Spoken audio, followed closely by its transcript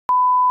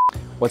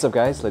What's up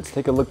guys, let's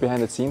take a look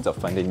behind the scenes of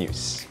FUNDAY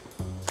News.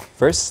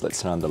 First,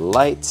 let's turn on the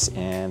lights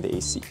and the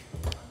AC.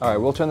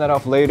 Alright, we'll turn that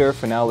off later.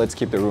 For now, let's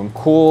keep the room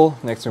cool.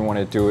 Next thing we want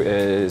to do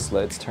is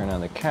let's turn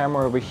on the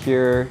camera over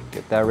here,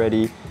 get that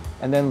ready,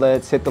 and then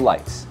let's hit the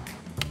lights.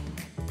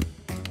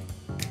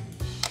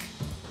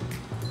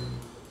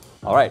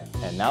 Alright,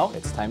 and now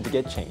it's time to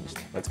get changed.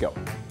 Let's go.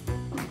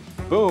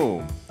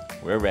 Boom!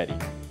 We're ready.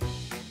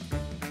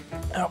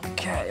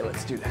 Okay,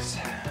 let's do this.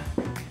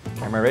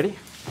 Camera ready?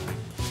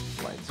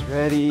 Lights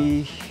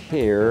ready,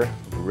 hair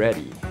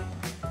ready.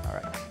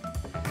 Alright.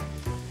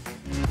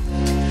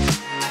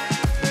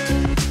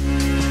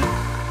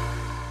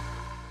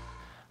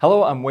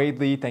 Hello, I'm Wade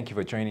Lee. Thank you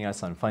for joining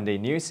us on FUNDAY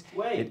News.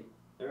 Wait,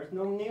 there's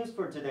no news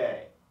for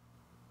today.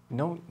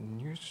 No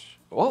news?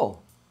 Oh,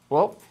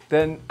 well,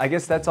 then I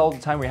guess that's all the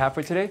time we have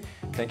for today.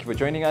 Thank you for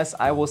joining us.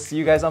 I will see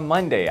you guys on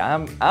Monday.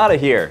 I'm out of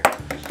here.